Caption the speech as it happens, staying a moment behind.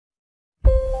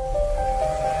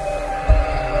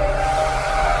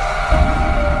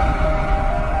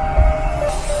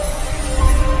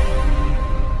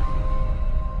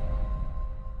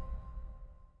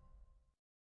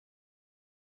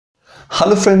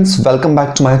Hello friends, welcome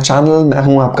back to my channel. मैं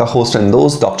हूं आपका होस्ट एंड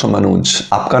दोस्त डॉक्टर मनोज,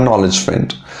 आपका नॉलेज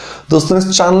फ्रेंड। दोस्तों, इस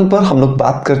चैनल पर हम लोग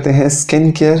बात करते हैं skin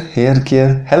care, hair care,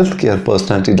 health care,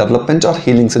 personality development और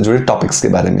हीलिंग से जुड़े टॉपिक्स के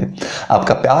बारे में।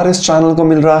 आपका प्यार इस चैनल को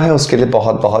मिल रहा है, उसके लिए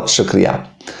बहुत बहुत शुक्रिया।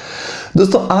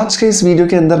 दोस्तों, आज के इस वीडियो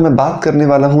के अंदर मैं बात करने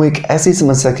वाला हूं एक ऐसी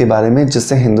समस्या के बारे में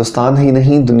जिससे हिंदुस्तान ही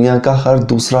नहीं, दुनिया का हर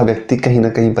दूसरा व्यक्ति कहीं ना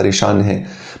कहीं परेशान है।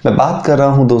 मैं बात कर रहा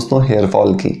हूं दोस्तों हेयर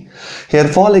फॉल की। हेयर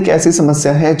फॉल एक ऐसी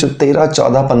समस्या है जो 13,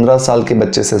 14, 15 साल के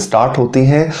बच्चे से स्टार्ट होती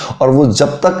है और वो जब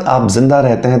तक आप जिंदा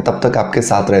रहते हैं तब तक आपके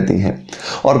साथ रहती है।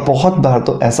 और बहुत बार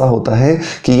तो ऐसा होता है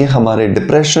कि ये हमारे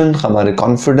डिप्रेशन, हमारे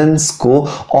कॉन्फिडेंस को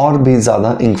और भी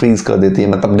ज़्यादा इंक्रीज कर देती है।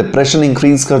 मतलब डिप्रेशन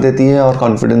इंक्रीज कर देती है और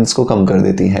कॉन्फिडेंस को कम कर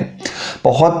देती है।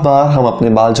 बहुत बार हम अपने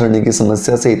बाल झड़ने की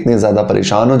समस्या से इतने ज़्यादा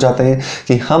परेशान हो जाते हैं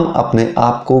कि हम अपने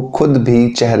आप को खुद भी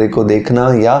चेहरे को देखना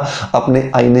या अपने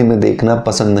आईने में देखना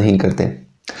पसंद नहीं करते।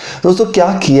 दोस्तों, क्या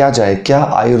किया जाए? क्या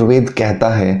आयुर्वेद कहता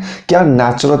है? क्या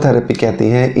नेचुरोथेरेपी कहती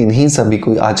है? इन्हीं सभी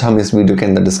को आज हम इस वीडियो के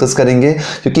अंदर डिस्कस करेंगे,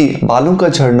 क्योंकि बालों का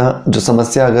झड़ना जो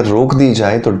समस्या अगर रोक दी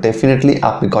जाए तो डेफिनेटली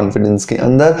आपके कॉन्फिडेंस के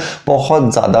अंदर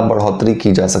बहुत ज़्यादा बढ़ोतरी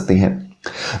की जा सकती है।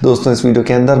 दोस्तों, इस वीडियो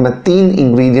के अंदर मैं 3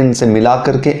 इंग्रेडिएंट से मिला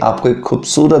करके आपको एक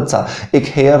खूबसूरत सा एक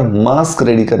हेयर मास्क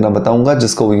रेडी करना बताऊंगा,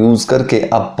 जिसको यूज करके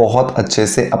आप बहुत अच्छे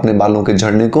से अपने बालों के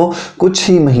झड़ने को कुछ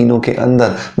ही महीनों के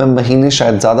अंदर, मैं महीने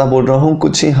शायद ज्यादा बोल रहा हूं,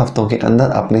 कुछ ही हफ्तों के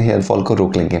अंदर अपने हेयर फॉल को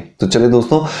रोक लेंगे। तो चलिए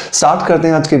दोस्तों, स्टार्ट करते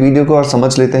हैं आज के वीडियो को और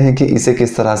समझ लेते हैं कि इसे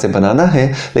किस तरह से बनाना है।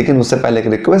 लेकिन उससे पहले एक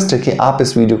रिक्वेस्ट है कि आप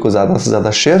इस वीडियो को ज्यादा से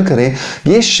ज्यादा शेयर करें।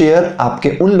 ये शेयर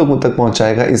आपके उन लोगों तक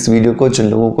पहुंचाएगा इस वीडियो को जिन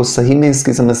लोगों को सही में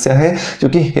इसकी समस्या है,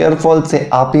 क्योंकि हेयर फॉल से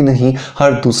आप ही नहीं,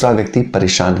 हर दूसरा व्यक्ति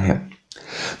परेशान है।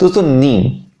 दोस्तों,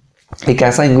 नीम एक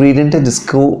ऐसा इंग्रेडिएंट है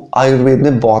जिसको आयुर्वेद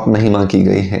में बहुत महिमा की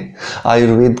गई है।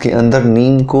 आयुर्वेद के अंदर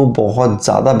नीम को बहुत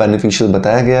ज़्यादा बेनिफिशियल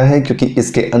बताया गया है, क्योंकि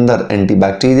इसके अंदर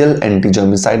एंटीबैक्टीरियल, एंटी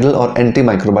जर्मिसाइडल और एंटी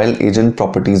माइक्रोबाइल एजेंट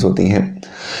प्रॉपर्टीज होती हैं।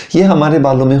 ये हमारे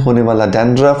बालों में होने वाला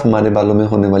डैंड्रफ, हमारे बालों में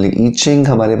होने वाली ईचिंग,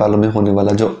 हमारे बालों में होने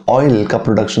वाला जो ऑयल का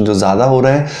प्रोडक्शन जो ज़्यादा हो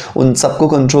रहा है, उन सबको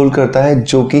कंट्रोल करता है,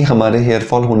 जो कि हमारे हेयर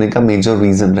फॉल होने का मेजर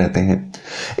रीज़न रहते हैं।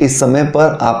 इस समय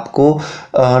पर आपको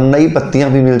नई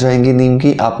पत्तियां भी मिल जाएंगी नीम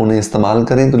की, आप उन्हें इस्तेमाल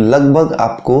करें तो लगभग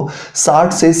आपको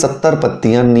 60 से 70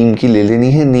 पत्तियां नीम की ले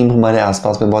लेनी है। नीम हमारे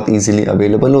आसपास में बहुत इजीली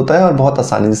अवेलेबल होता है और बहुत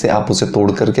आसानी से आप उसे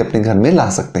तोड़ करके अपने घर में ला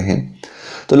सकते हैं।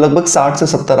 तो लगभग 60 से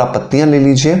 70 आप पत्तियां ले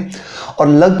लीजिए और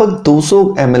लगभग 200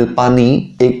 ml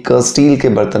पानी एक स्टील के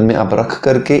बर्तन में आप रख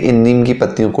करके इन नीम की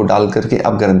पत्तियों को डाल करके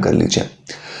आप गर्म कर लीजिए।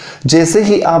 जैसे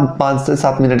ही आप 5 से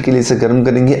 7 मिनट के लिए इसे गर्म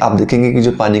करेंगे, आप देखेंगे कि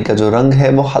जो पानी का जो रंग है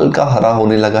वो हल्का हरा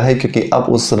होने लगा है, क्योंकि अब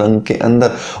उस रंग के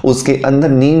अंदर, उसके अंदर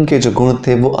नीम के जो गुण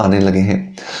थे वो आने लगे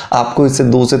हैं। आपको इसे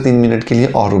 2 से 3 मिनट के लिए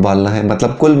और उबालना है।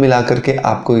 मतलब कुल मिलाकर के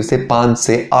आपको इसे 5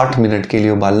 से 8 मिनट के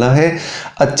लिए उबालना है।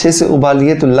 अच्छे से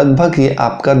उबालिए तो लगभग ये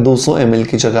आपका 200 ml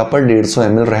की जगह पर 150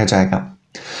 ml रह जाएगा।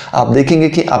 आप देखेंगे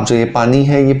कि अब जो ये पानी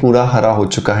है ये पूरा हरा हो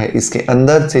चुका है। इसके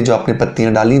अंदर से जो आपने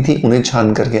पत्तियां डाली थी उन्हें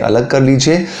छान करके अलग कर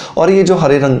लीजिए और ये जो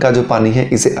हरे रंग का जो पानी है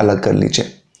इसे अलग कर लीजिए।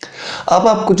 अब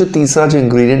आपको जो तीसरा जो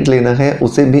इंग्रेडिएंट लेना है,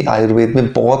 उसे भी आयुर्वेद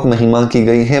में बहुत महिमा की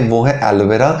गई है, वो है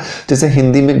एलोवेरा, जिसे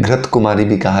हिंदी में घृत कुमारी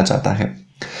भी कहा जाता है।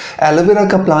 एलोवेरा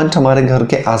का प्लांट हमारे घर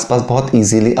के आसपास बहुत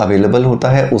इजीली अवेलेबल होता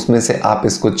है। उसमें से आप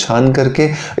इसको छान करके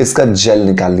इसका जेल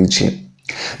निकाल लीजिए।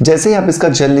 जैसे ही आप इसका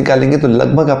जेल निकालेंगे तो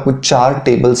लगभग आपको 4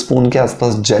 टेबलस्पून के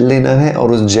आसपास जेल लेना है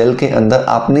और उस जेल के अंदर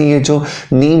आपने ये जो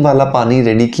नीम वाला पानी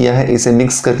रेडी किया है इसे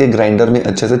मिक्स करके ग्राइंडर में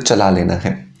अच्छे से चला लेना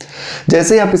है।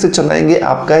 जैसे ही आप इसे चलाएंगे,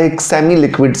 आपका एक सेमी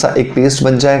लिक्विड सा एक पेस्ट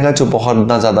बन जाएगा, जो बहुत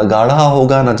ना ज़्यादा गाढ़ा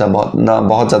होगा ना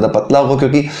बहुत ज़्यादा पतला होगा,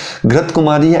 क्योंकि घृत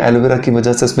कुमारी या एलोवेरा की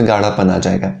वजह से इसमें गाढ़ापन आ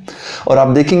जाएगा। और आप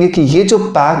देखेंगे कि ये जो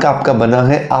पैक आपका बना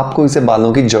है, आपको इसे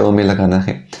बालों की जड़ों में लगाना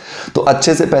है। तो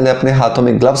अच्छे से पहले अपने हाथों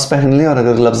में ग्लव्स पहन लें, और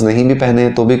अगर ग्लव्स नहीं भी पहने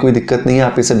तो भी कोई दिक्कत नहीं है।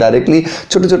 आप इसे डायरेक्टली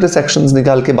छोटे छोटे सेक्शंस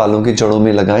निकाल के बालों की जड़ों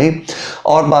में लगाएं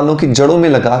और बालों की जड़ों में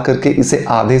लगा करके इसे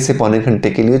आधे से पौने घंटे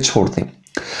के लिए छोड़ दें।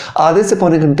 आधे से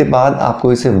पौने घंटे बाद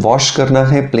आपको इसे वॉश करना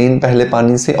है प्लेन पहले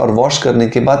पानी से, और वॉश करने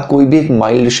के बाद कोई भी एक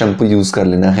माइल्ड शैम्पू यूज कर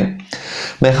लेना है।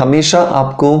 मैं हमेशा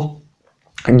आपको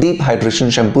डीप हाइड्रेशन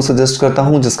शैम्पू सजेस्ट करता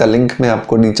हूं, जिसका लिंक मैं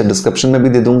आपको नीचे डिस्क्रिप्शन में भी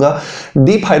दे दूंगा।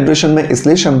 डीप हाइड्रेशन में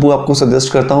इसलिए शैम्पू आपको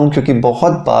सजेस्ट करता हूं क्योंकि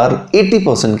बहुत बार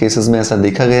 80% केसेस में ऐसा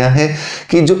देखा गया है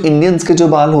कि जो इंडियंस के जो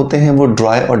बाल होते हैं वो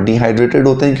ड्राई और डिहाइड्रेटेड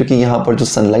होते हैं, क्योंकि यहाँ पर जो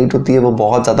सनलाइट होती है वो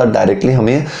बहुत ज़्यादा डायरेक्टली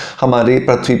हमें हमारे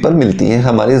पृथ्वी पर मिलती है,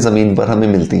 हमारे ज़मीन पर हमें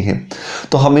मिलती है।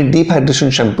 तो हमें डीप हाइड्रेशन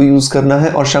शैम्पू यूज़ करना है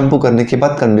और शैम्पू करने के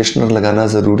बाद कंडीशनर लगाना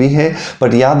ज़रूरी है।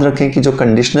 बट याद रखें कि जो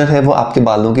कंडीशनर है वो आपके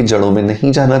बालों की जड़ों में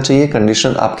नहीं जाना चाहिए। कंडीशनर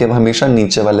आपके हमेशा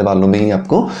नीचे वाले बालों में ही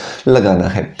आपको लगाना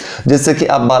है, जिससे कि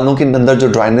आप बालों के अंदर जो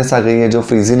ड्राइनेस आ गई है, जो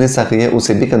फ्रीजीनेस आ गई है,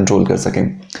 उसे भी कंट्रोल कर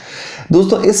सकें।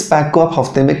 दोस्तों इस पैक को आप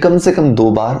हफ्ते में कम से कम 2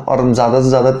 बार और ज़्यादा से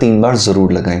ज़्यादा 3 बार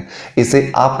ज़रूर लगाएं।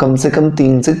 इसे आप कम से कम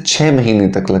 3 से 6 महीने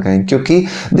तक लगाएं, क्योंकि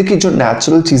देखिए जो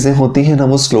नेचुरल चीज़ें होती हैं ना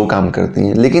वो स्लो काम करती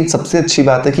हैं, लेकिन सबसे अच्छी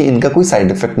बात है कि इनका कोई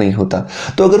साइड इफेक्ट नहीं होता।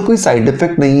 तो अगर कोई साइड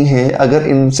इफेक्ट नहीं है, अगर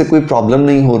इनसे कोई प्रॉब्लम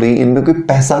नहीं हो रही, इनमें कोई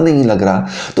पैसा नहीं लग रहा,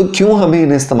 तो क्यों हमें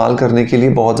इन्हें इस्तेमाल करने के लिए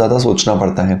बहुत ज़्यादा सोचना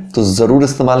पड़ता है। तो ज़रूर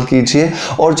इस्तेमाल कीजिए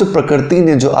और जो प्रकृति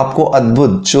ने जो आपको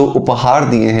अद्भुत जो उपहार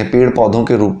दिए हैं पेड़ पौधों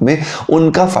के रूप में,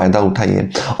 उनका फायदा उठाइए।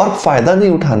 और फायदा नहीं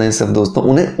उठाना है सिर्फ दोस्तों,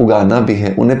 उन्हें उगाना भी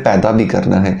है, उन्हें पैदा भी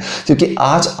करना है, क्योंकि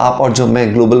आज आप और जो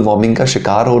मैं ग्लोबल वार्मिंग का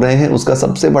शिकार हो रहे हैं उसका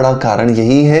सबसे बड़ा कारण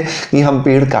यही है कि हम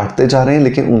पेड़ काटते जा रहे हैं,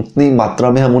 लेकिन उतनी मात्रा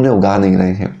में हम उन्हें उगा नहीं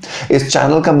रहे हैं। इस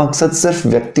चैनल का मकसद सिर्फ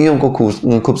व्यक्तियों को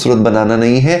खूबसूरत बनाना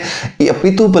नहीं है,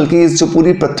 अपितु बल्कि इस जो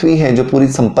पूरी पृथ्वी है, जो पूरी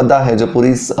संपदा है, जो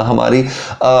पूरी हमारी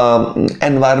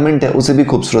एनवायरनमेंट है, उसे भी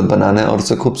खूबसूरत बनाना है, और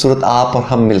उसे खूबसूरत आप और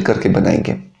हम मिलकर के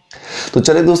बनाएंगे। तो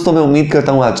चलिए दोस्तों, मैं उम्मीद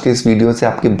करता हूं आज के इस वीडियो से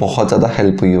आपकी बहुत ज़्यादा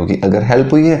हेल्प हुई होगी। अगर हेल्प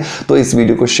हुई है तो इस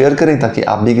वीडियो को शेयर करें ताकि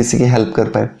आप भी किसी की हेल्प कर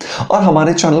पाए, और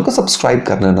हमारे चैनल को सब्सक्राइब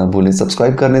करना ना भूलें।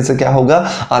 सब्सक्राइब करने से क्या होगा,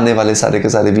 आने वाले सारे के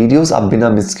सारे वीडियोस आप बिना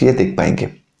मिस किए देख पाएंगे।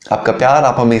 आपका प्यार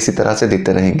आप हमें इसी तरह से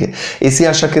देते रहेंगे। इसी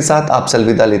आशा के साथ आपसे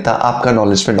अलविदा लेता आपका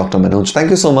knowledge friend doctor Manoj.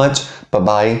 Thank you so much, bye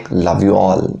bye, love you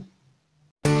all.